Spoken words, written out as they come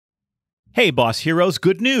Hey, Boss Heroes,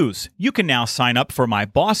 good news! You can now sign up for my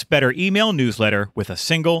Boss Better email newsletter with a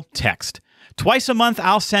single text. Twice a month,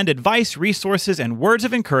 I'll send advice, resources, and words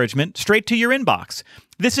of encouragement straight to your inbox.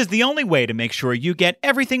 This is the only way to make sure you get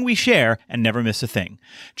everything we share and never miss a thing.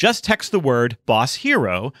 Just text the word Boss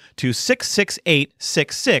Hero to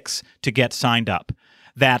 66866 to get signed up.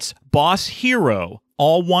 That's Boss Hero,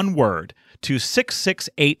 all one word, to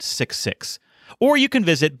 66866. Or you can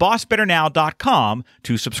visit bossbetternow.com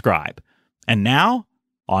to subscribe. And now,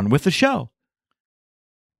 on with the show.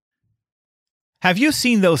 Have you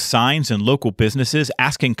seen those signs in local businesses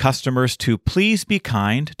asking customers to please be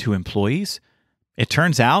kind to employees? It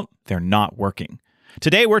turns out they're not working.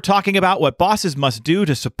 Today, we're talking about what bosses must do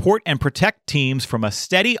to support and protect teams from a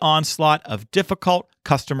steady onslaught of difficult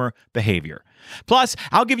customer behavior. Plus,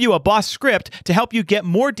 I'll give you a boss script to help you get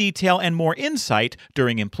more detail and more insight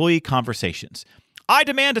during employee conversations. I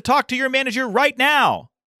demand to talk to your manager right now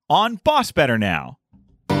on Boss Better Now.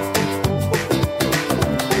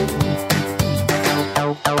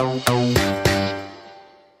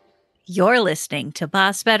 You're listening to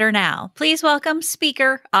Boss Better Now. Please welcome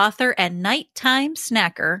speaker, author, and nighttime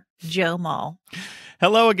snacker, Joe Mull.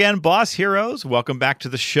 Hello again, Boss Heroes. Welcome back to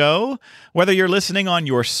the show. Whether you're listening on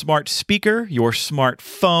your smart speaker, your smart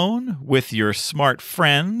phone, with your smart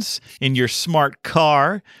friends, in your smart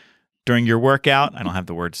car, during your workout. I don't have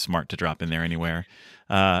the word smart to drop in there anywhere.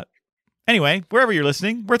 Anyway, wherever you're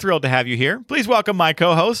listening, we're thrilled to have you here. Please welcome my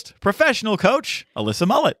co-host, professional coach, Alyssa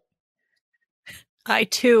Mullet. I,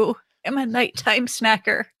 too, am a nighttime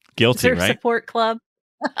snacker. Guilty, right? Support club.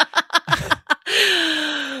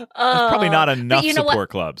 There's probably not enough support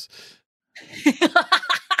clubs.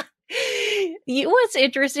 What's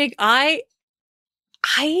interesting, I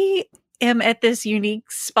am at this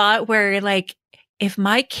unique spot where, like, if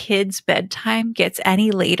my kid's bedtime gets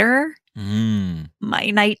any later, my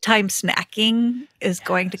nighttime snacking is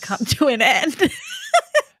going to come to an end.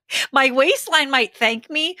 My waistline might thank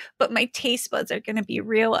me, but my taste buds are going to be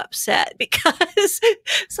real upset because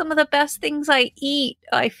some of the best things I eat,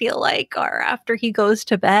 I feel like, are after he goes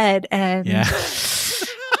to bed. And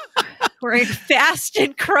we're fast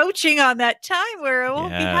encroaching on that time where it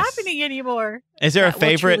won't be happening anymore. Is there a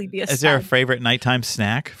favorite? Is there a favorite nighttime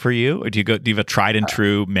snack for you, or do you have a tried and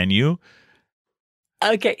true menu?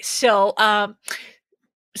 Okay, so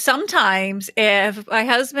sometimes if my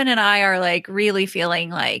husband and I are like really feeling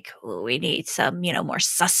like we need some, more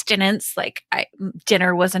sustenance, like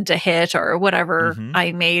dinner wasn't a hit or whatever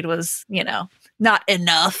I made was, not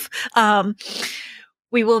enough.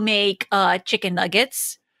 We will make chicken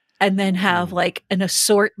nuggets and then have like an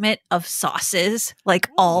assortment of sauces, like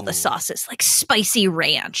all the sauces, like spicy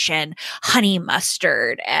ranch and honey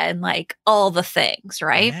mustard and like all the things,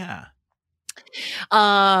 right? Yeah.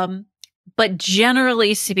 But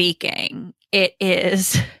generally speaking, it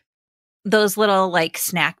is those little like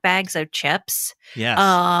snack bags of chips. Yes.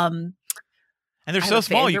 And they're so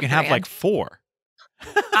small, you can have like 4.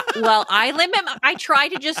 Well, I try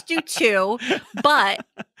to just do 2, but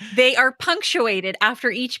they are punctuated after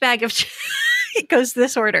each bag of chips. It goes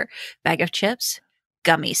this order: bag of chips,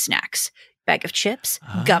 gummy snacks, bag of chips,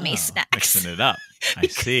 gummy snacks. Mixing it up. I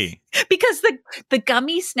see. Because the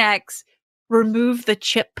gummy snacks remove the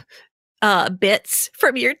chip bits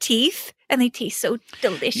from your teeth, and they taste so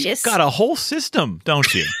delicious. You've got a whole system,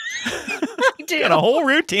 don't you? I do. Got a whole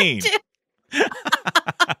routine.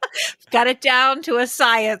 Got it down to a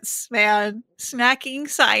science, man. Snacking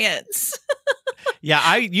science. Yeah,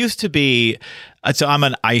 I used to be. So I'm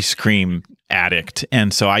an ice cream addict,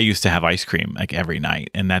 and so I used to have ice cream like every night,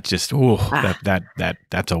 and that's just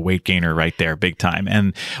that's a weight gainer right there, big time.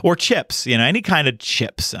 And or chips, any kind of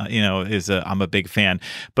chips, I'm a big fan.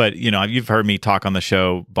 But you've heard me talk on the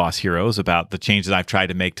show, Boss Heroes, about the changes I've tried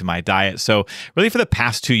to make to my diet. So really, for the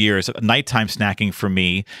past 2 years, nighttime snacking for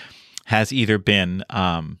me has either been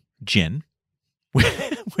gin,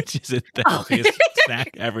 which is the healthiest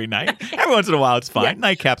snack every night. Every once in a while, it's fine. Yeah.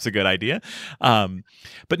 Nightcap's a good idea.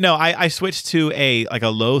 But no, I switched to a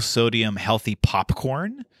low sodium healthy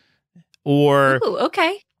popcorn or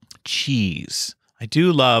cheese. I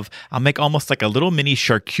do love, I'll make almost like a little mini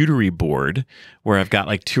charcuterie board where I've got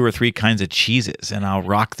like 2 or 3 kinds of cheeses, and I'll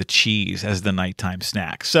rock the cheese as the nighttime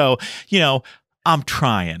snack. So, I'm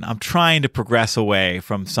trying to progress away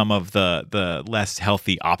from some of the less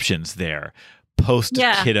healthy options there post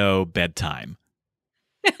kiddo bedtime.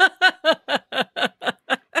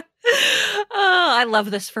 Oh, I love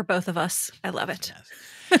this for both of us. I love it.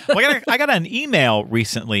 Yes. Well, I got an email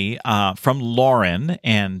recently from Lauren,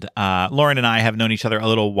 and Lauren and I have known each other a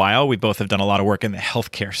little while. We both have done a lot of work in the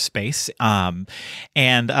healthcare space, so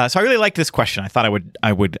I really like this question. I thought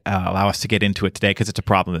I would allow us to get into it today because it's a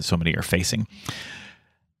problem that so many are facing.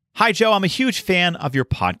 Hi, Joe. I'm a huge fan of your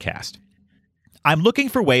podcast. I'm looking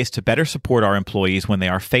for ways to better support our employees when they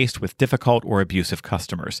are faced with difficult or abusive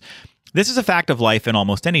customers. This is a fact of life in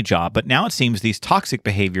almost any job, but now it seems these toxic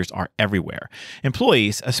behaviors are everywhere.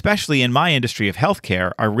 Employees, especially in my industry of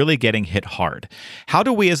healthcare, are really getting hit hard. How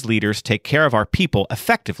do we as leaders take care of our people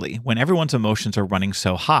effectively when everyone's emotions are running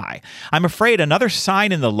so high? I'm afraid another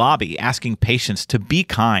sign in the lobby asking patients to be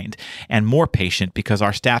kind and more patient because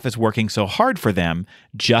our staff is working so hard for them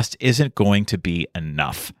just isn't going to be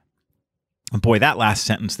enough. Boy, that last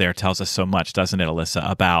sentence there tells us so much, doesn't it, Alyssa,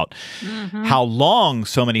 about how long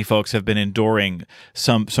so many folks have been enduring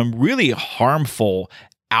some really harmful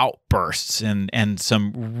outbursts and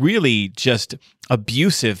some really just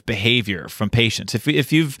abusive behavior from patients.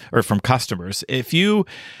 If you've or from customers, if you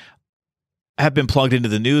have been plugged into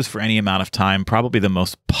the news for any amount of time, probably the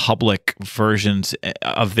most public versions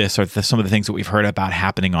of this are some of the things that we've heard about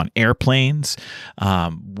happening on airplanes.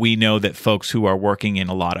 We know that folks who are working in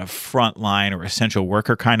a lot of frontline or essential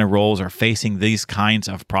worker kind of roles are facing these kinds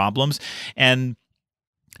of problems. And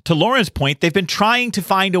to Lauren's point, they've been trying to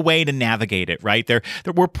find a way to navigate it, right?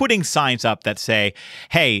 We're putting signs up that say,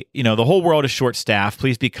 hey, the whole world is short-staffed.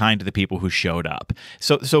 Please be kind to the people who showed up.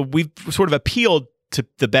 So we've sort of appealed to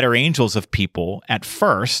the better angels of people at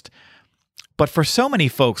first, but for so many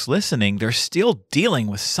folks listening, they're still dealing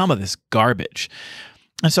with some of this garbage.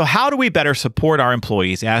 And so how do we better support our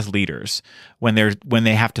employees as leaders when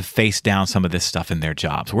they have to face down some of this stuff in their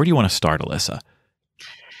jobs? Where do you want to start, Alyssa?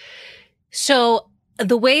 So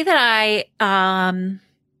the way that I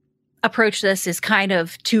approach this is kind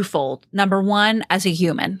of twofold. Number one, as a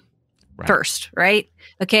human. Right. First, right?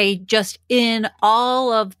 Okay, just in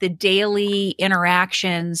all of the daily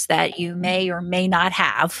interactions that you may or may not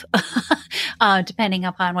have, depending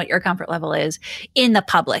upon what your comfort level is, in the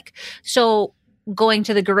public. So going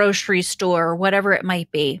to the grocery store, whatever it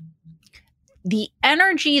might be, the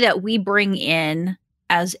energy that we bring in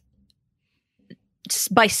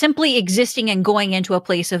by simply existing and going into a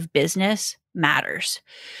place of business matters.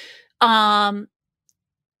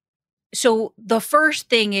 So the first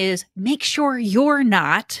thing is make sure you're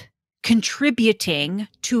not contributing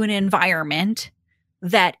to an environment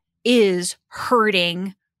that is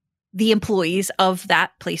hurting the employees of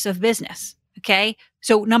that place of business. Okay.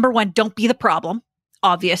 So number one, don't be the problem,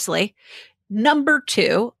 obviously. Number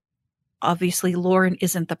two, obviously Lauren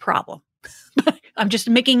isn't the problem. I'm just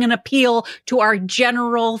making an appeal to our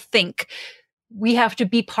general think. We have to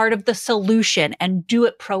be part of the solution and do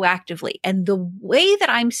it proactively. And the way that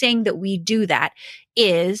I'm saying that we do that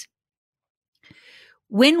is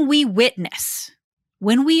when we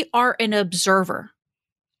are an observer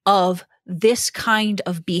of this kind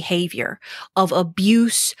of behavior, of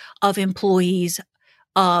abuse of employees,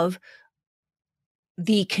 of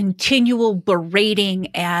the continual berating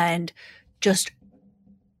and just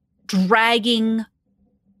dragging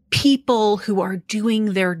people who are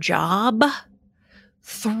doing their job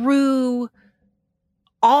through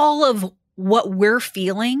all of what we're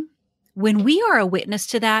feeling, when we are a witness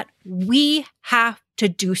to that, we have to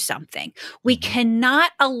do something. We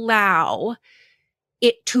cannot allow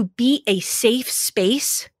it to be a safe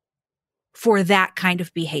space for that kind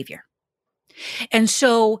of behavior. And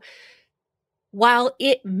so while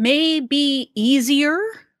it may be easier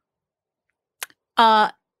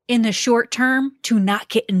in the short term to not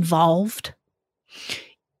get involved,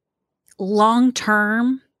 long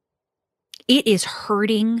term, it is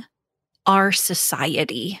hurting our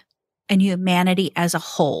society and humanity as a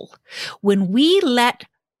whole. When we let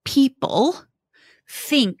people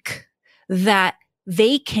think that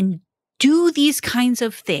they can do these kinds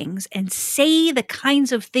of things and say the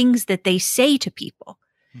kinds of things that they say to people,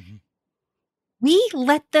 we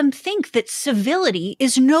let them think that civility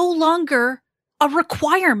is no longer a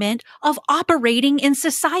requirement of operating in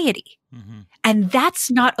society. And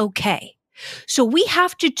that's not okay. So we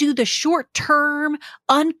have to do the short-term,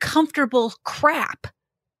 uncomfortable crap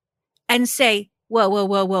and say,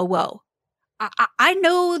 whoa. I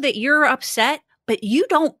know that you're upset, but you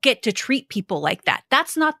don't get to treat people like that.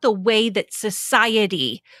 That's not the way that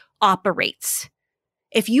society operates.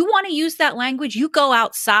 If you want to use that language, you go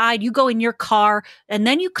outside, you go in your car, and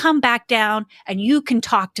then you come back down and you can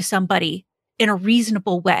talk to somebody in a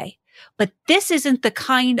reasonable way. But this isn't the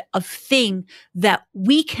kind of thing that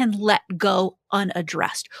we can let go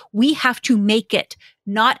unaddressed. We have to make it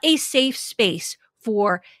not a safe space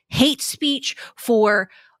for hate speech, for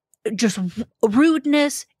just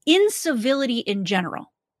rudeness, incivility in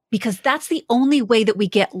general, because that's the only way that we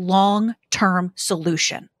get long-term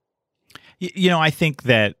solution. I think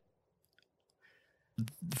that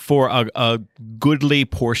for a goodly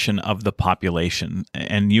portion of the population,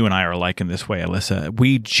 and you and I are alike in this way, Alyssa,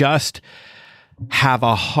 we just have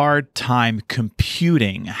a hard time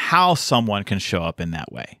computing how someone can show up in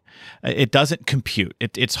that way. It doesn't compute.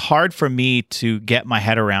 It's hard for me to get my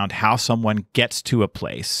head around how someone gets to a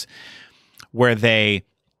place where they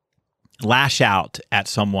lash out at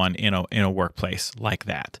someone in a workplace like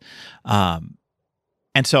that.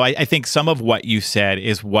 And so I think some of what you said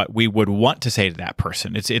is what we would want to say to that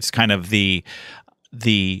person. It's kind of the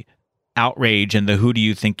outrage and the who do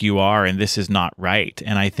you think you are and this is not right.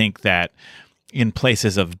 And I think that in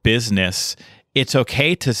places of business, it's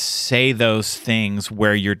okay to say those things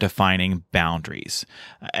where you're defining boundaries.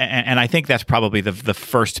 And I think that's probably the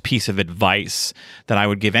first piece of advice that I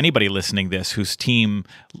would give anybody listening to this whose team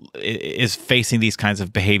is facing these kinds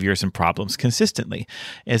of behaviors and problems consistently,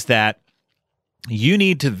 is that you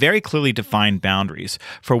need to very clearly define boundaries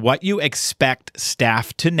for what you expect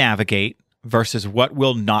staff to navigate versus what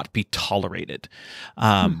will not be tolerated.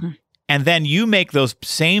 And then you make those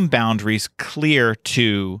same boundaries clear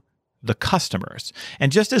to the customers.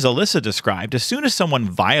 And just as Alyssa described, as soon as someone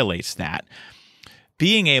violates that,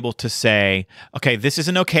 being able to say, okay, this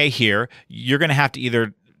isn't okay here, you're going to have to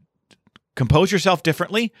either compose yourself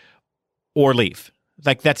differently or leave.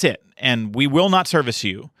 Like, that's it. And we will not service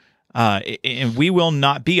you. And we will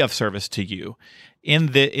not be of service to you in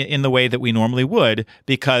the way that we normally would,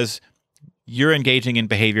 because you're engaging in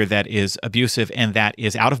behavior that is abusive and that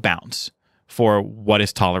is out of bounds for what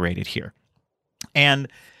is tolerated here. And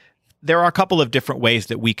there are a couple of different ways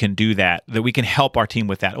that we can do that we can help our team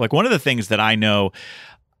with that. Like, one of the things that I know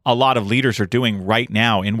a lot of leaders are doing right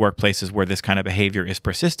now in workplaces where this kind of behavior is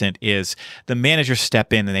persistent is the managers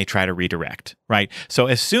step in and they try to redirect, right? So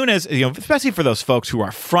as soon as, especially for those folks who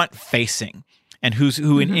are front facing and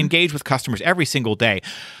who engage with customers every single day,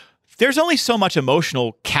 there's only so much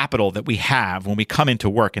emotional capital that we have when we come into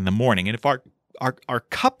work in the morning. And if our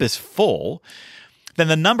cup is full, then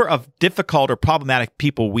the number of difficult or problematic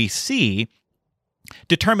people we see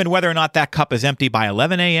determine whether or not that cup is empty by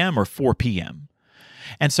 11 a.m. or 4 p.m.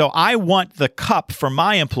 And so I want the cup for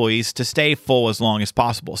my employees to stay full as long as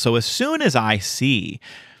possible. So as soon as I see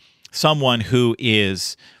someone who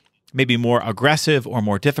is maybe more aggressive or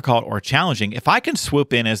more difficult or challenging, if I can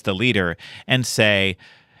swoop in as the leader and say,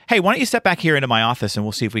 hey, why don't you step back here into my office and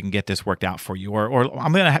we'll see if we can get this worked out for you. Or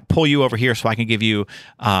I'm going to pull you over here so I can give you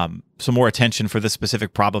some more attention for the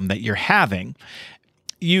specific problem that you're having.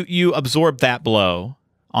 You absorb that blow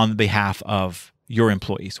on behalf of your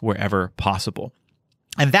employees wherever possible.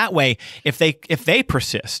 And that way, if they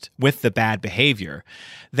persist with the bad behavior,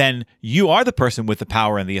 then you are the person with the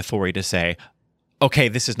power and the authority to say, okay,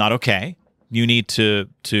 this is not okay. You need to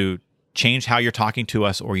change how you're talking to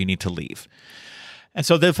us, or you need to leave. And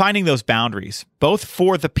so defining those boundaries, both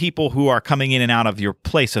for the people who are coming in and out of your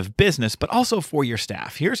place of business, but also for your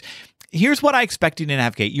staff. Here's what I expect you to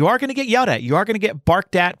navigate. You are going to get yelled at. You are going to get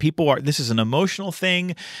barked at. This is an emotional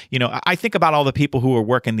thing. I think about all the people who are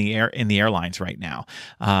working in the airlines right now.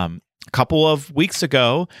 A couple of weeks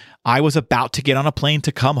ago, I was about to get on a plane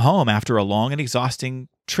to come home after a long and exhausting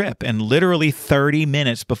trip, and literally 30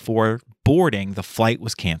 minutes before boarding, the flight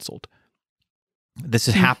was canceled. This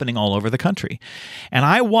is happening all over the country. And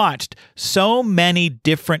I watched so many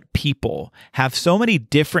different people have so many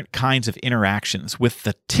different kinds of interactions with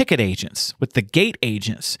the ticket agents, with the gate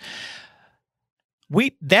agents.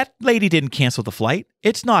 That lady didn't cancel the flight.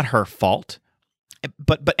 It's not her fault.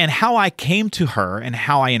 But how I came to her and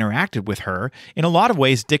how I interacted with her in a lot of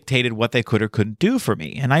ways dictated what they could or couldn't do for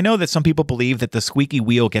me. And I know that some people believe that the squeaky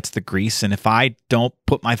wheel gets the grease, and if I don't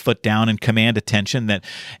put my foot down and command attention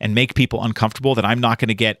and make people uncomfortable, that I'm not going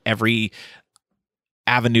to get every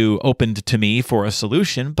avenue opened to me for a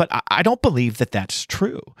solution. But I don't believe that that's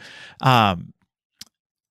true. And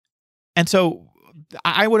so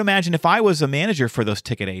I would imagine if I was a manager for those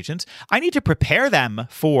ticket agents, I need to prepare them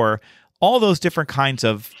for all those different kinds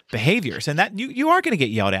of behaviors, and that you are going to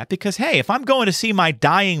get yelled at because, hey, if I'm going to see my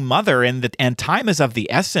dying mother and time is of the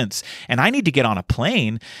essence and I need to get on a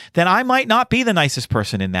plane, then I might not be the nicest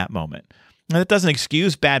person in that moment. And that doesn't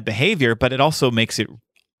excuse bad behavior, but it also makes it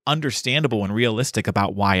understandable and realistic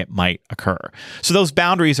about why it might occur. So those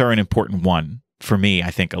boundaries are an important one for me,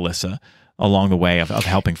 I think, Alyssa, along the way of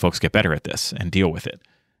helping folks get better at this and deal with it.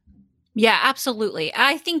 Yeah, absolutely.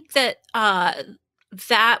 I think that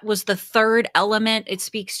that was the third element. It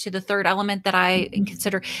speaks to the third element that I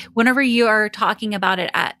consider whenever you are talking about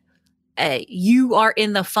it at you are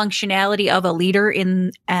in the functionality of a leader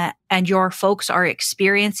and your folks are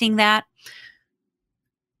experiencing that,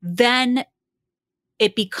 then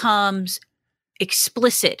it becomes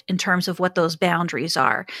explicit in terms of what those boundaries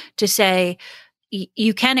are to say,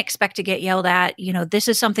 you can expect to get yelled at. This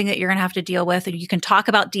is something that you're going to have to deal with. And you can talk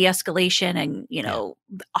about de-escalation and,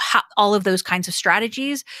 all of those kinds of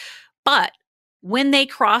strategies. But when they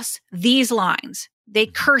cross these lines, they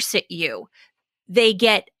curse at you, they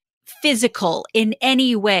get physical in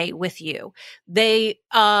any way with you, they,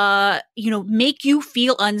 make you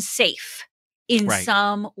feel unsafe in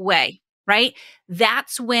some way, right?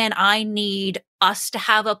 That's when I need us to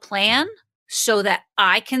have a plan so that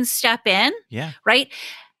I can step in, right?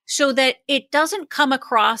 So that it doesn't come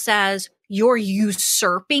across as you're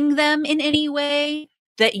usurping them in any way,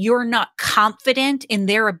 that you're not confident in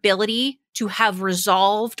their ability to have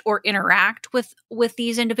resolved or interact with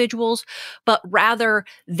these individuals, but rather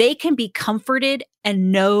they can be comforted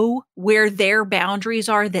and know where their boundaries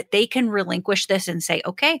are, that they can relinquish this and say,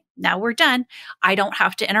 okay, now we're done. I don't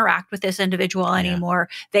have to interact with this individual anymore.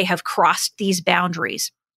 They have crossed these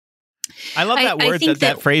boundaries. I love that word,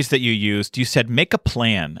 that phrase that you used. You said, make a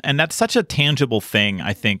plan. And that's such a tangible thing,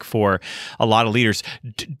 I think, for a lot of leaders.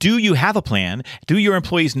 Do you have a plan? Do your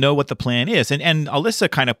employees know what the plan is? And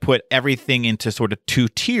Alyssa kind of put everything into sort of two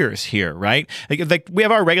tiers here, right? Like we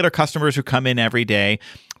have our regular customers who come in every day,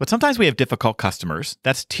 but sometimes we have difficult customers.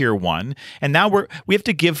 That's tier one. And now we have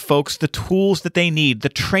to give folks the tools that they need, the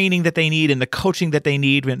training that they need, and the coaching that they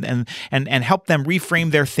need, and help them reframe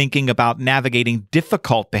their thinking about navigating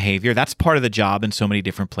difficult behavior. That's part of the job in so many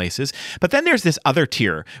different places. But then there's this other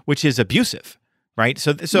tier, which is abusive, right?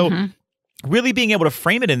 So really being able to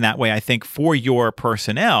frame it in that way, I think, for your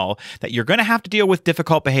personnel, that you're going to have to deal with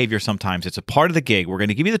difficult behavior sometimes. It's a part of the gig. We're going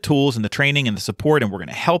to give you the tools and the training and the support, and we're going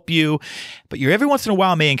to help you. But you every once in a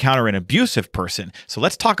while may encounter an abusive person. So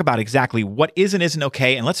let's talk about exactly what is and isn't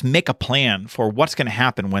okay, and let's make a plan for what's going to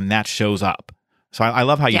happen when that shows up. So I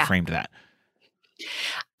love how you framed that.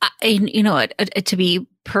 To be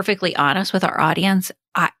perfectly honest with our audience,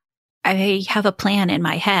 I have a plan in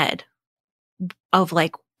my head of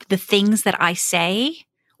like the things that I say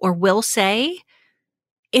or will say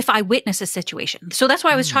if I witness a situation. So that's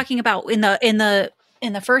why I was talking about in the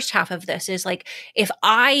first half of this is like, if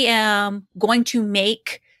I am going to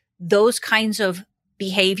make those kinds of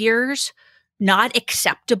behaviors not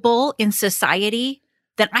acceptable in society,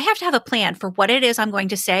 then I have to have a plan for what it is I'm going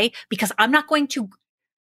to say, because I'm not going to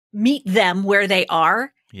meet them where they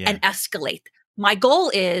are and escalate. My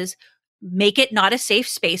goal is make it not a safe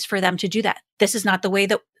space for them to do that. This is not the way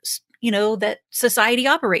that that society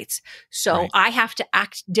operates. So I have to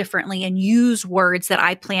act differently and use words that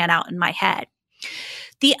I plan out in my head.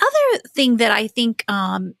 The other thing that I think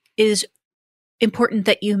is important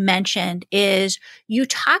that you mentioned is you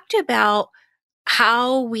talked about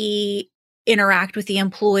how we interact with the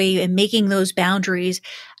employee and making those boundaries.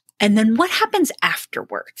 And then what happens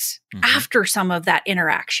afterwards, after some of that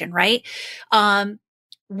interaction, right?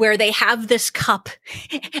 Where they have this cup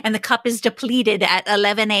and the cup is depleted at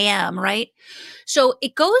 11 a.m., right? So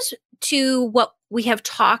it goes to what we have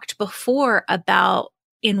talked before about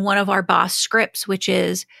in one of our boss scripts, which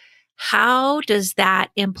is, how does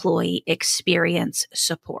that employee experience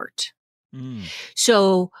support?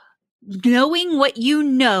 So knowing what you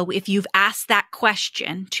know, if you've asked that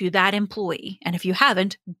question to that employee, and if you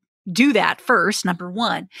haven't, do that first. Number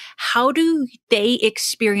one, how do they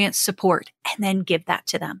experience support? And then give that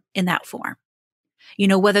to them in that form.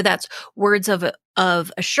 Whether that's words of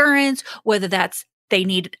assurance, whether that's they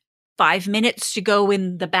need 5 minutes to go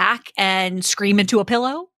in the back and scream into a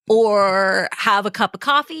pillow, or have a cup of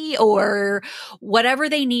coffee, or whatever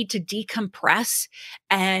they need to decompress.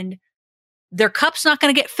 And their cup's not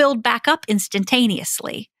going to get filled back up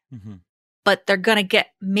instantaneously. But they're going to get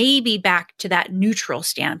maybe back to that neutral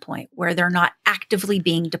standpoint where they're not actively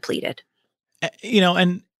being depleted.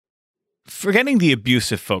 And forgetting the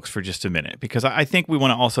abusive folks for just a minute, because I think we want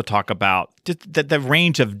to also talk about the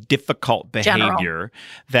range of difficult behavior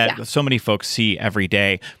that so many folks see every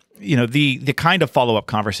day. The kind of follow-up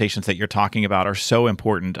conversations that you're talking about are so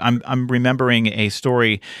important. I'm remembering a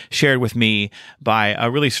story shared with me by a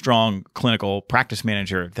really strong clinical practice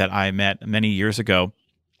manager that I met many years ago.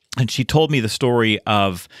 And she told me the story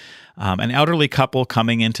of an elderly couple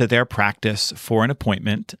coming into their practice for an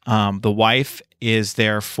appointment. The wife is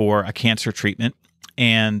there for a cancer treatment,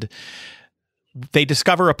 and they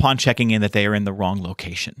discover upon checking in that they are in the wrong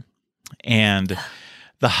location. And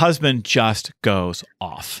the husband just goes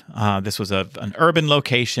off. This was an urban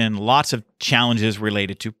location, lots of challenges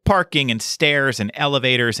related to parking and stairs and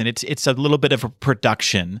elevators, and it's a little bit of a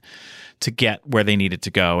production to get where they needed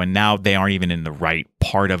to go. And now they aren't even in the right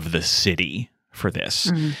part of the city for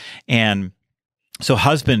this. And so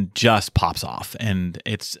husband just pops off, and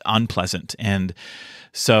it's unpleasant. And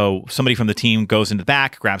so somebody from the team goes into the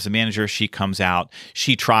back, grabs the manager. She comes out.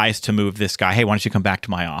 She tries to move this guy. Hey, why don't you come back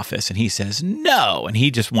to my office? And he says no. And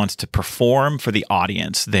he just wants to perform for the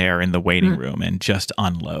audience there in the waiting room and just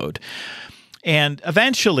unload. And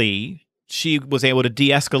eventually she was able to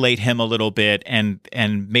de-escalate him a little bit and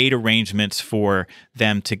made arrangements for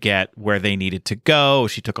them to get where they needed to go.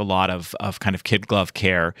 She took a lot of kind of kid glove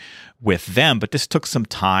care with them, but this took some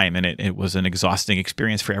time, and it was an exhausting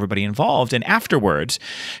experience for everybody involved. And afterwards,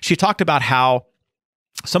 she talked about how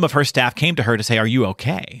some of her staff came to her to say, "Are you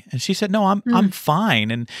okay?" And she said, "No, I'm fine."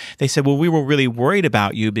 And they said, "Well, we were really worried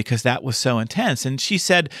about you because that was so intense." And she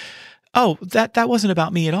said, "Oh, that wasn't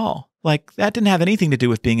about me at all. Like, that didn't have anything to do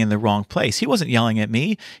with being in the wrong place. He wasn't yelling at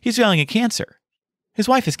me. He's yelling at cancer. His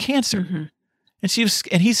wife has cancer." And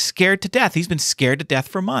he's scared to death. He's been scared to death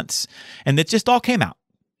for months. And it just all came out.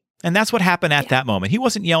 And that's what happened at that moment. He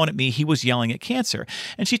wasn't yelling at me. He was yelling at cancer.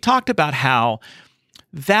 And she talked about how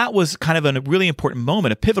that was kind of a really important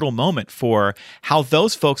moment, a pivotal moment for how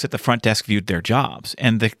those folks at the front desk viewed their jobs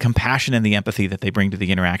and the compassion and the empathy that they bring to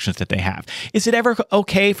the interactions that they have. Is it ever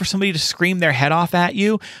okay for somebody to scream their head off at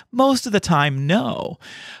you? Most of the time, no.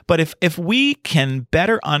 But if we can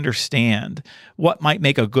better understand what might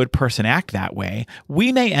make a good person act that way,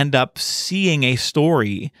 we may end up seeing a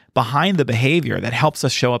story behind the behavior that helps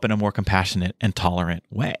us show up in a more compassionate and tolerant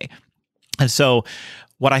way. And so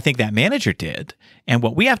what I think that manager did, and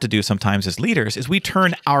what we have to do sometimes as leaders, is we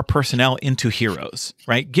turn our personnel into heroes,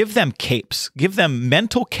 right? Give them capes, give them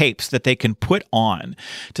mental capes that they can put on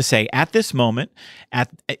to say, at this moment,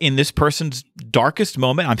 in this person's darkest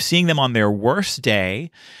moment, I'm seeing them on their worst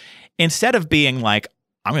day, instead of being like,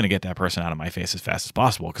 I'm going to get that person out of my face as fast as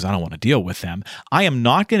possible because I don't want to deal with them. I am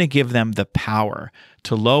not going to give them the power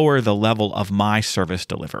to lower the level of my service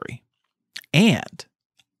delivery. And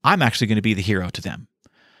I'm actually going to be the hero to them.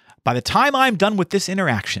 By the time I'm done with this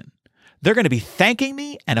interaction, they're going to be thanking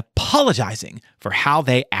me and apologizing for how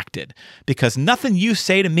they acted, because nothing you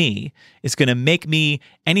say to me is going to make me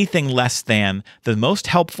anything less than the most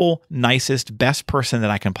helpful, nicest, best person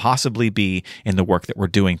that I can possibly be in the work that we're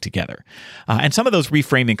doing together. And some of those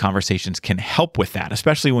reframing conversations can help with that,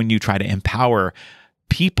 especially when you try to empower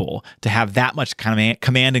people to have that much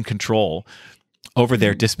command and control over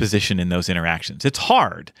their disposition in those interactions. It's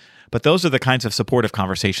hard, but those are the kinds of supportive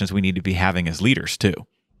conversations we need to be having as leaders too.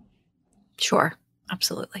 Sure.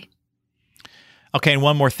 Absolutely. Okay. And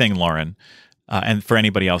one more thing, Lauren, and for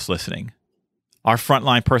anybody else listening, our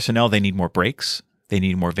frontline personnel, they need more breaks. They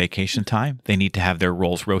need more vacation time. They need to have their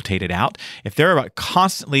roles rotated out. If they're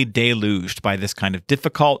constantly deluged by this kind of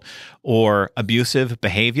difficult or abusive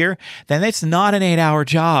behavior, then it's not an 8-hour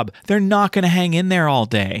job. They're not going to hang in there all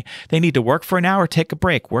day. They need to work for an hour, take a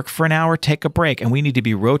break, work for an hour, take a break. And we need to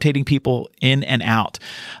be rotating people in and out.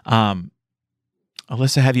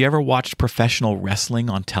 Alyssa, have you ever watched professional wrestling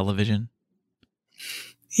on television?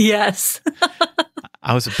 Yes.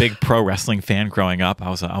 I was a big pro wrestling fan growing up. I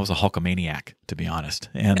was a Hulkamaniac, to be honest.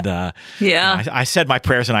 And I said my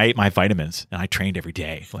prayers and I ate my vitamins and I trained every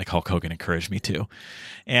day, like Hulk Hogan encouraged me to.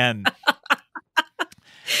 And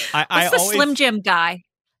What's the Slim Jim guy?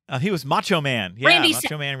 He was Macho Man. Yeah,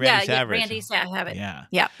 Macho Man Randy Savage. Yeah, Randy Savage. Yeah.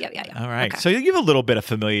 Yeah. All right. Okay. So you have a little bit of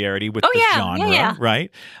familiarity with the genre,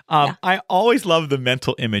 right? I always love the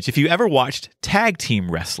mental image. If you ever watched tag team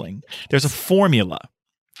wrestling, there's a formula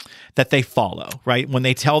that they follow, right? When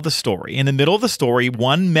they tell the story. In the middle of the story,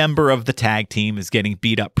 one member of the tag team is getting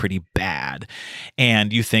beat up pretty bad.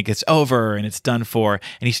 And you think it's over and it's done for.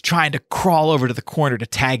 And he's trying to crawl over to the corner to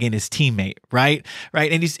tag in his teammate, right?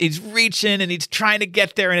 And he's reaching and he's trying to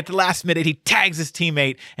get there. And at the last minute, he tags his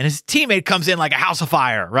teammate. And his teammate comes in like a house of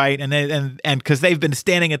fire, right? And because they've been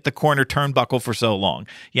standing at the corner turnbuckle for so long.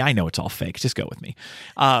 Yeah, I know it's all fake. Just go with me.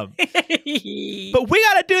 But we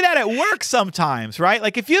got to do that at work sometimes, right?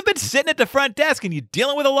 Like if you've been sitting at the front desk and you're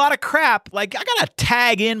dealing with a lot of crap, like I gotta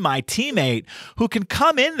tag in my teammate who can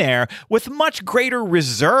come in there with much greater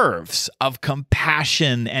reserves of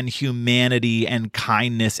compassion and humanity and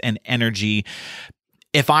kindness and energy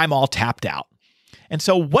if I'm all tapped out. And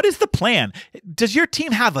so what is the plan? Does your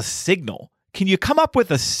team have a signal? can you come up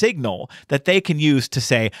with a signal that they can use to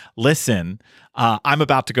say, listen, I'm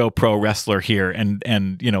about to go pro wrestler here and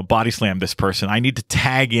body slam this person. I need to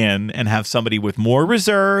tag in and have somebody with more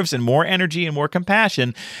reserves and more energy and more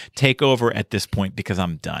compassion take over at this point because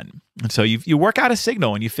I'm done. And so you work out a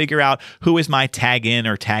signal and you figure out who is my tag in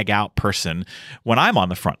or tag out person when I'm on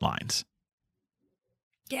the front lines.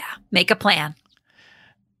 Yeah, make a plan.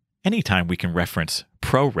 Anytime we can reference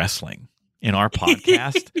pro wrestling in our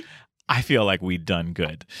podcast, I feel like we've done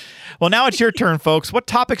good. Well, now it's your turn, folks. What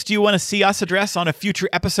topics do you want to see us address on a future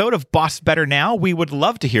episode of Boss Better Now? We would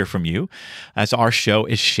love to hear from you, as our show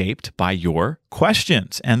is shaped by your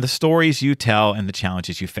questions and the stories you tell and the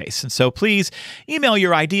challenges you face. And so please email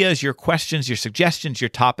your ideas, your questions, your suggestions, your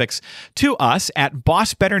topics to us at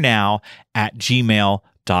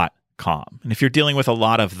bossbetternow@gmail.com. And if you're dealing with a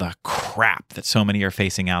lot of the crap that so many are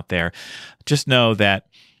facing out there, just know that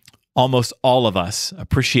almost all of us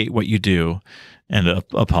appreciate what you do and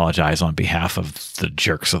apologize on behalf of the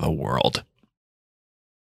jerks of the world.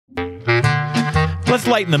 Let's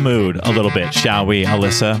lighten the mood a little bit, shall we,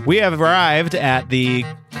 Alyssa? We have arrived at the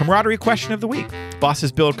camaraderie question of the week.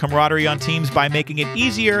 Bosses build camaraderie on teams by making it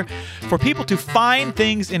easier for people to find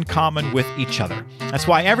things in common with each other. That's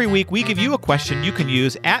why every week we give you a question you can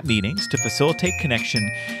use at meetings to facilitate connection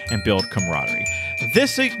and build camaraderie.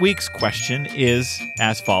 This week's question is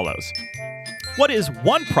as follows. What is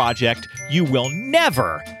one project you will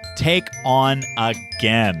never take on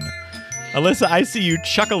again? Alyssa, I see you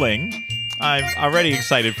chuckling. I'm already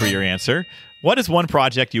excited for your answer. What is one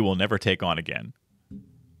project you will never take on again?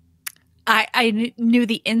 I knew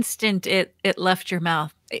the instant it left your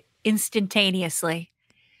mouth, instantaneously.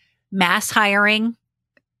 Mass hiring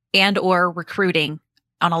and or recruiting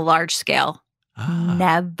on a large scale.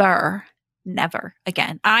 Never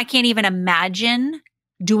again. I can't even imagine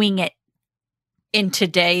doing it in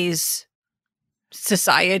today's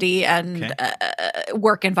society and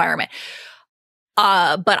work environment.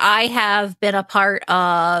 But I have been a part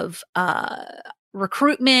of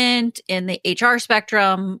recruitment in the HR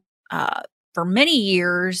spectrum for many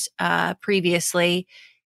years previously.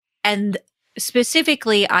 And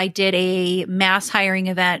specifically, I did a mass hiring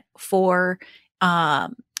event for a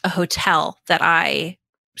hotel that I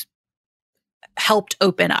helped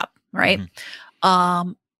open up, right?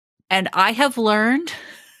 Mm-hmm. And I have learned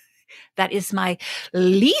that is my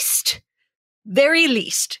very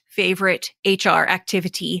least favorite HR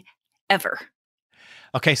activity ever.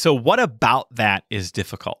 Okay, so what about that is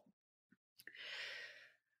difficult?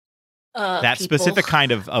 That people. Specific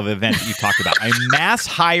kind of event that you talked about, a mass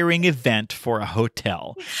hiring event for a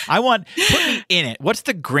hotel. Put me in it. What's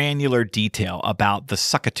the granular detail about the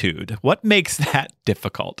suckitude? What makes that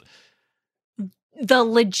difficult? The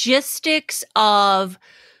logistics of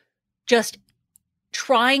just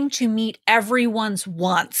trying to meet everyone's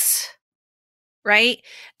wants, right?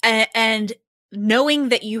 And knowing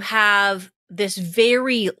that you have this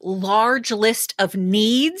very large list of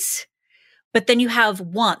needs, but then you have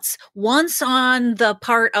wants on the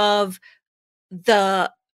part of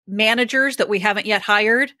the managers that we haven't yet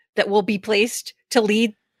hired that will be placed to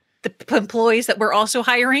lead the employees that we're also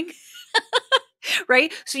hiring.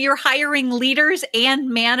 Right? So you're hiring leaders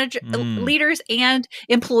and leaders and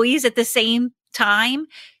employees at the same time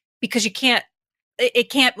because it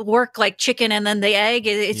can't work like chicken and then the egg.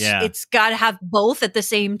 It's got to have both at the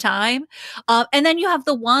same time. And then you have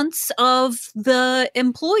the wants of the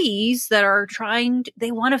employees that are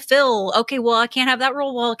they want to fill. Okay, well, I can't have that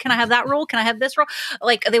role. Well, can I have that role? Can I have this role?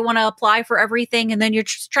 Like they want to apply for everything. And then you're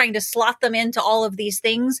just trying to slot them into all of these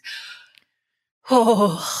things.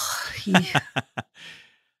 Oh, yeah.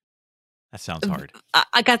 That sounds hard.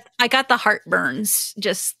 I got the heartburns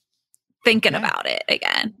just thinking about it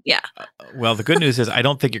again. Yeah. Well, the good news is I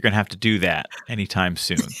don't think you're going to have to do that anytime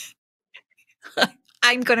soon.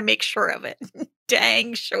 I'm going to make sure of it.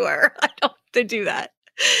 Dang sure. I don't have to do that.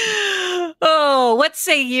 Oh, what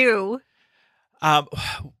say you?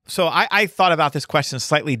 So I thought about this question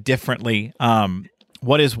slightly differently.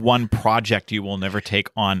 What is one project you will never take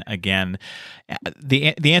on again?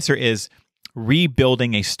 The answer is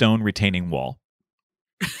rebuilding a stone retaining wall.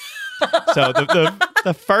 So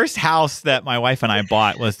the first house that my wife and I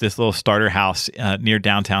bought was this little starter house near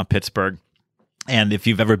downtown Pittsburgh. And if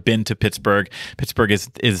you've ever been to Pittsburgh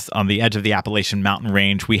is on the edge of the Appalachian Mountain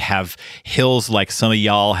Range. We have hills like some of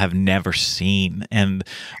y'all have never seen. And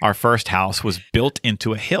our first house was built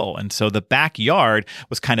into a hill. And so the backyard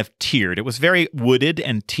was kind of tiered. It was very wooded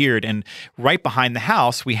and tiered. And right behind the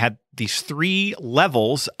house, we had these 3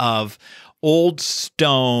 levels of old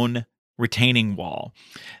stone retaining wall.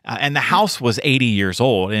 And the house was 80 years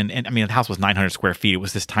old. And I mean, the house was 900 square feet. It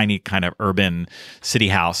was this tiny kind of urban city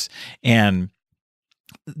house. And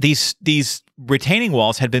these retaining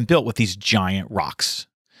walls had been built with these giant rocks.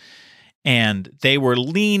 And they were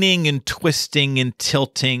leaning and twisting and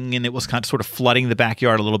tilting, and it was kind of sort of flooding the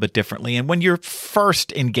backyard a little bit differently. And when you're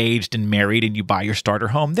first engaged and married and you buy your starter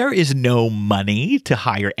home, there is no money to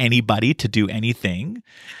hire anybody to do anything.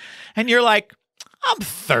 And you're like, I'm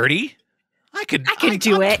 30. I can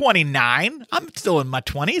do it. I'm 29. I'm still in my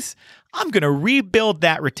 20s. I'm going to rebuild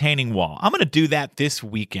that retaining wall. I'm going to do that this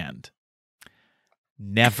weekend.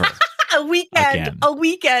 Never. A weekend. Again. A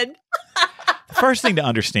weekend. The first thing to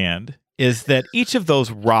understand is that each of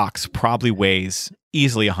those rocks probably weighs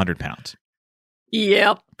easily 100 pounds.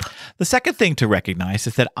 Yep. The second thing to recognize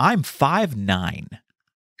is that I'm 5'9".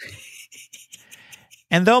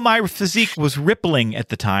 And though my physique was rippling at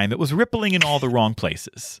the time, it was rippling in all the wrong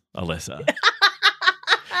places, Alyssa.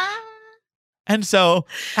 And so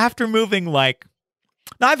after moving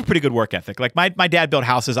now I have a pretty good work ethic. Like my dad built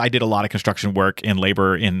houses. I did a lot of construction work and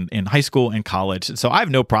labor in high school and college. So I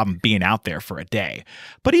have no problem being out there for a day.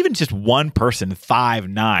 But even just one person,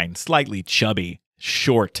 5'9", slightly chubby,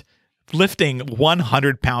 short, lifting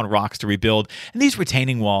 100-pound rocks to rebuild. And these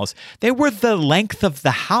retaining walls, they were the length of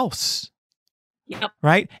the house. Yep.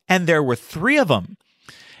 Right? And there were 3 of them.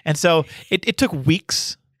 And so it took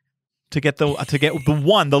weeks to get the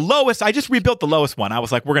lowest. I just rebuilt the lowest one. I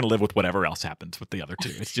was like, we're going to live with whatever else happens with the other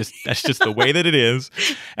 2. That's just the way that it is.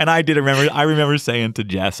 And I remember saying to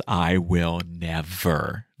Jess, I will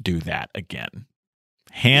never do that again.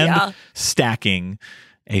 Stacking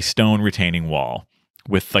a stone retaining wall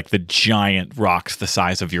with like the giant rocks the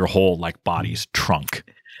size of your whole body's trunk.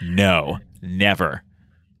 No, never.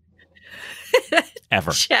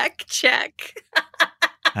 Ever. Check.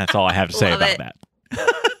 That's all I have to say about that.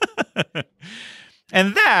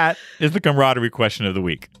 And that is the camaraderie question of the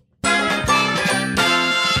week.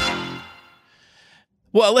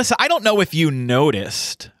 Well, Alyssa, I don't know if you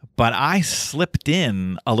noticed, but I slipped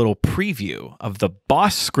in a little preview of the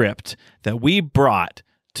boss script that we brought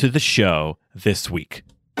to the show this week.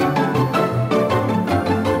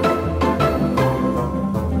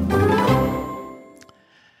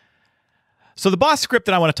 So the boss script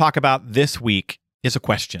that I want to talk about this week is a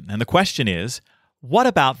question. And the question is, what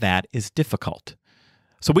about that is difficult?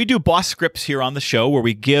 So we do boss scripts here on the show where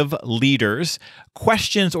we give leaders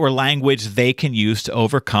questions or language they can use to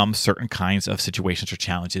overcome certain kinds of situations or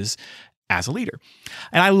challenges as a leader.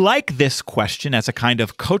 And I like this question as a kind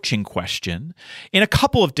of coaching question in a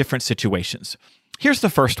couple of different situations. Here's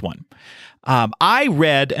the first one. I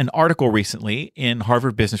read an article recently in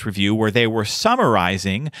Harvard Business Review where they were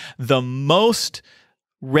summarizing the most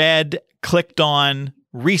read, clicked on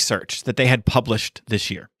research that they had published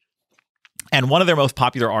this year. And one of their most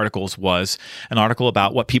popular articles was an article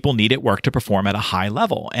about what people need at work to perform at a high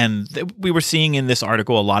level. And we were seeing in this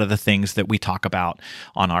article a lot of the things that we talk about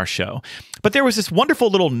on our show. But there was this wonderful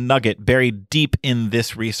little nugget buried deep in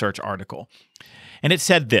this research article. And it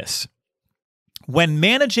said this: when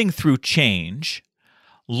managing through change,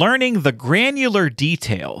 learning the granular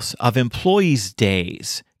details of employees'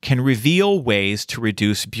 days can reveal ways to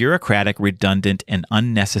reduce bureaucratic, redundant, and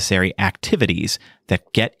unnecessary activities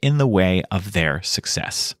that get in the way of their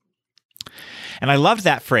success. And I loved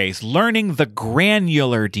that phrase, learning the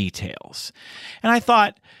granular details. And I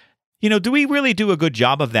thought, do we really do a good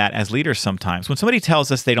job of that as leaders sometimes? When somebody tells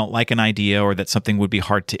us they don't like an idea or that something would be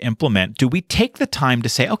hard to implement, do we take the time to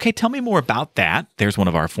say, okay, tell me more about that? There's one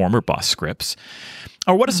of our former boss scripts.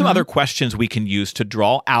 Or what are some other questions we can use to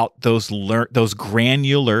draw out those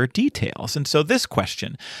granular details? And so this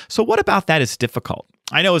question, so what about that is difficult?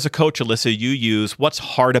 I know as a coach, Alyssa, you use what's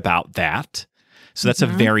hard about that. So that's a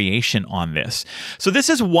variation on this. So this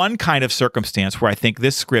is one kind of circumstance where I think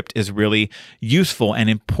this script is really useful and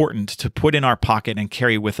important to put in our pocket and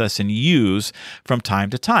carry with us and use from time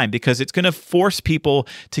to time, because it's going to force people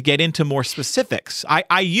to get into more specifics.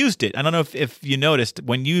 I used it. I don't know if you noticed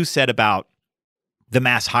when you said about the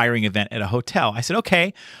mass hiring event at a hotel. I said,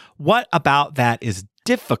 okay, what about that is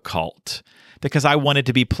difficult? Because I wanted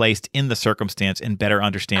to be placed in the circumstance and better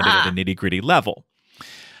understand it at a nitty-gritty level.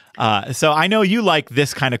 So I know you like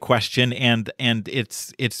this kind of question and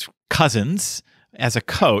its cousins as a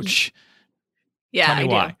coach. Yeah, Tell me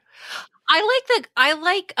why. Do. I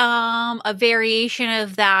like a variation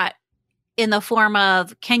of that in the form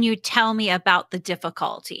of, can you tell me about the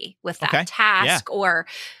difficulty with that task? Yeah. Or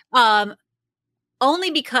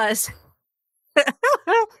only because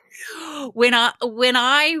when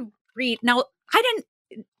I read, now I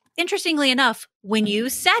didn't, interestingly enough, when you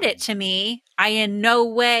said it to me, I in no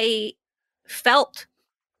way felt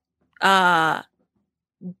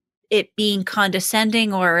it being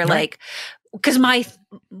condescending or like, because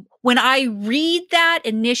when I read that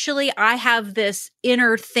initially, I have this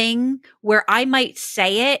inner thing where I might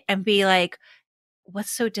say it and be like,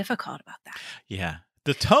 what's so difficult about that? Yeah.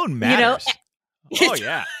 The tone matters. Oh,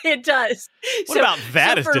 yeah. It does. What about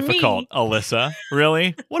that is difficult, Alyssa?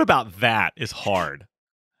 Really? What about that is hard?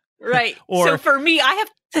 Right. So for me, I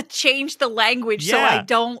have to change the language so I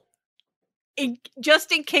don't,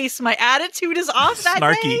 just in case my attitude is off that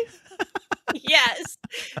snarky. Day. Yes.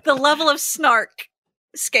 The level of snark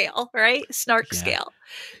scale, right? Snark scale.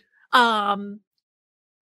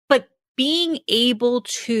 But being able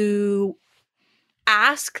to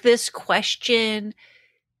ask this question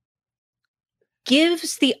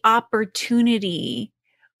gives the opportunity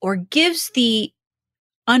or gives the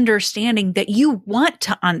understanding that you want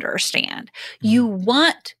to understand. You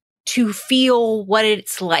want to feel what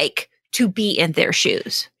it's like to be in their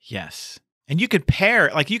shoes. Yes. And you could pair,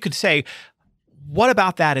 like you could say, what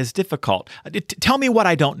about that is difficult? Tell me what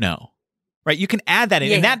I don't know, right? You can add that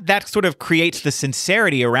in, and that sort of creates the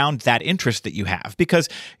sincerity around that interest that you have. Because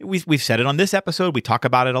we've said it on this episode, we talk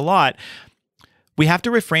about it a lot. We have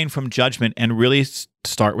to refrain from judgment and really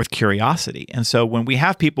start with curiosity. And so when we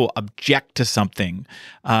have people object to something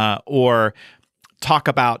or talk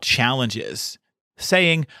about challenges,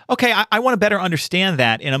 saying, okay, I want to better understand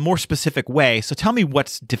that in a more specific way. So tell me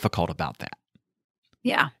what's difficult about that.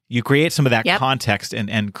 Yeah. You create some of that context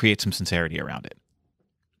and create some sincerity around it.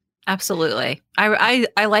 Absolutely.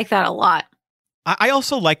 I like that a lot. I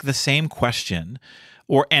also like the same question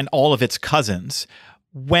and all of its cousins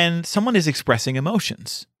when someone is expressing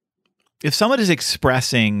emotions. If someone is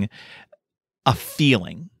expressing a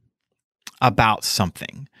feeling about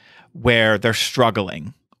something where they're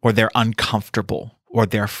struggling or they're uncomfortable or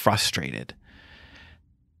they're frustrated,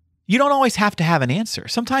 you don't always have to have an answer.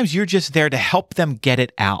 Sometimes you're just there to help them get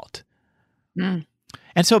it out. And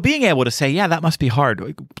so being able to say, yeah, that must be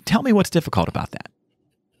hard. Tell me what's difficult about that.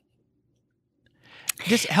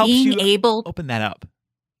 Just helps you open that up.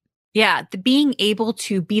 Yeah, being able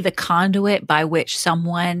to be the conduit by which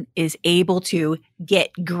someone is able to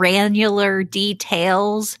get granular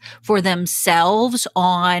details for themselves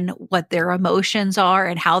on what their emotions are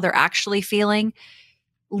and how they're actually feeling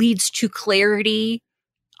leads to clarity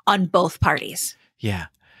on both parties. Yeah.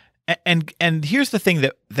 And here's the thing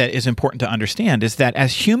that is important to understand is that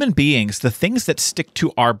as human beings, the things that stick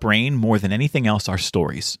to our brain more than anything else are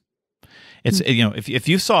stories. It's, if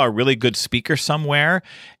you saw a really good speaker somewhere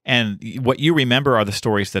and what you remember are the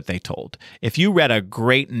stories that they told. If you read a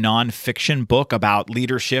great nonfiction book about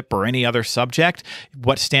leadership or any other subject,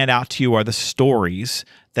 what stand out to you are the stories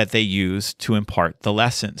that they use to impart the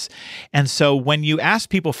lessons. And so when you ask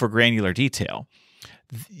people for granular detail,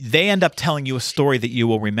 they end up telling you a story that you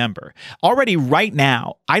will remember. Already right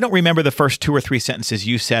now, I don't remember the first 2 or 3 sentences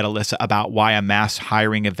you said, Alyssa, about why a mass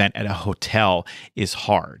hiring event at a hotel is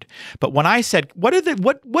hard. But when I said, what are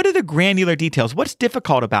the granular details? What's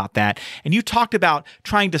difficult about that? And you talked about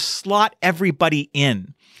trying to slot everybody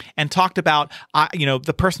in and talked about,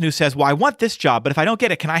 the person who says, well, I want this job, but if I don't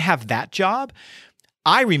get it, can I have that job?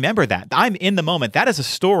 I remember that. I'm in the moment. That is a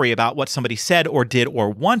story about what somebody said or did or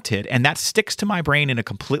wanted, and that sticks to my brain in a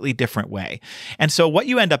completely different way. And so what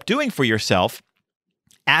you end up doing for yourself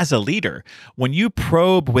as a leader, when you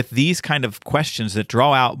probe with these kind of questions that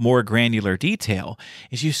draw out more granular detail,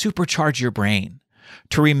 is you supercharge your brain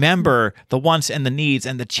to remember the wants and the needs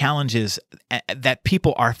and the challenges that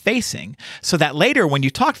people are facing, so that later when you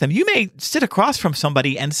talk to them, you may sit across from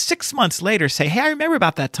somebody and 6 months later say, hey, I remember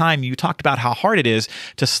about that time you talked about how hard it is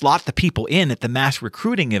to slot the people in at the mass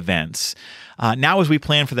recruiting events. Now as we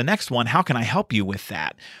plan for the next one, how can I help you with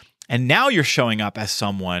that? And now you're showing up as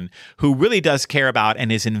someone who really does care about and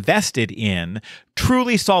is invested in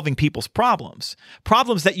truly solving people's problems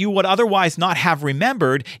that you would otherwise not have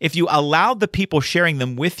remembered if you allowed the people sharing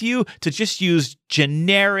them with you to just use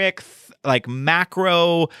generic, like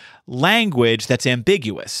macro language that's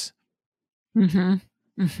ambiguous.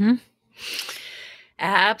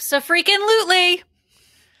 Abso-freaking-lutely.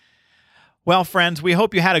 Well, friends, we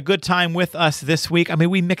hope you had a good time with us this week. I mean,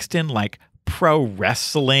 we mixed in like pro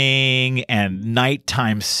wrestling and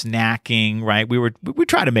nighttime snacking, right? We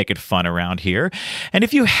try to make it fun around here. And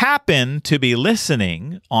if you happen to be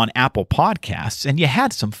listening on Apple Podcasts and you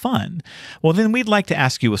had some fun, well, then we'd like to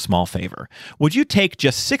ask you a small favor. Would you take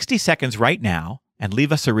just 60 seconds right now and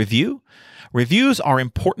leave us a review? Reviews are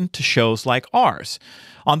important to shows like ours.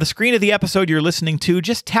 On the screen of the episode you're listening to,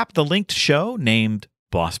 just tap the linked show named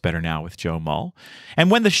Boss Better Now with Joe Mull.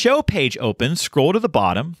 And when the show page opens, scroll to the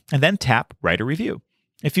bottom and then tap Write a Review.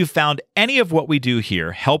 If you found any of what we do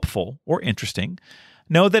here helpful or interesting,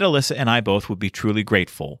 know that Alyssa and I both would be truly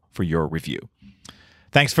grateful for your review.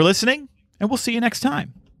 Thanks for listening, and we'll see you next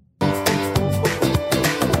time.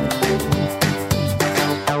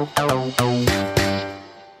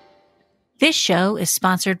 This show is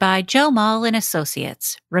sponsored by Joe Mall &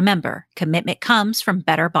 Associates. Remember, commitment comes from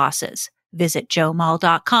better bosses. Visit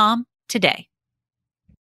joemall.com today.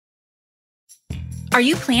 Are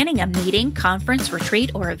you planning a meeting, conference,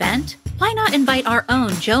 retreat, or event? Why not invite our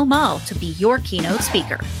own Joe Mall to be your keynote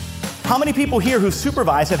speaker? How many people here who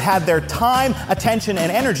supervise have had their time, attention, and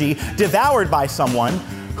energy devoured by someone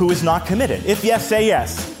who is not committed? If yes, say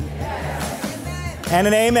yes. Yes. And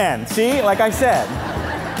an amen. See, like I said.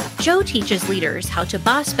 Joe teaches leaders how to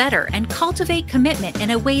boss better and cultivate commitment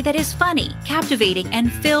in a way that is funny, captivating, and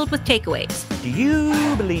filled with takeaways. Do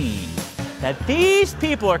you believe that these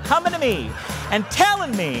people are coming to me and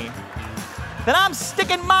telling me that I'm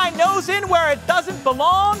sticking my nose in where it doesn't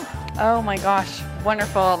belong? Oh my gosh,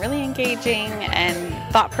 wonderful. Really engaging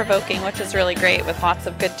and thought-provoking, which is really great with lots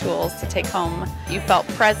of good tools to take home. You felt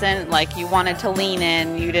present, like you wanted to lean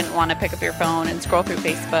in. You didn't want to pick up your phone and scroll through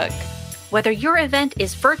Facebook. Whether your event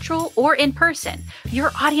is virtual or in person,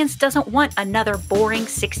 your audience doesn't want another boring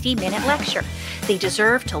 60-minute lecture. They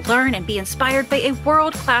deserve to learn and be inspired by a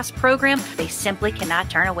world-class program they simply cannot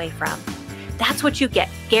turn away from. That's what you get,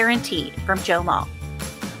 guaranteed, from Joe Mall.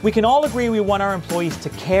 We can all agree we want our employees to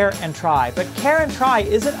care and try, but care and try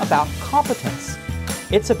isn't about competence.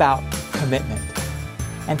 It's about commitment.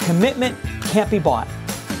 And commitment can't be bought.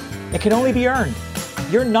 It can only be earned.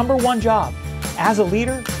 Your number one job as a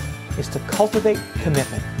leader is to cultivate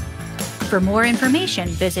commitment. For more information,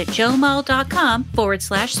 visit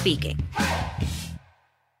joemall.com/speaking.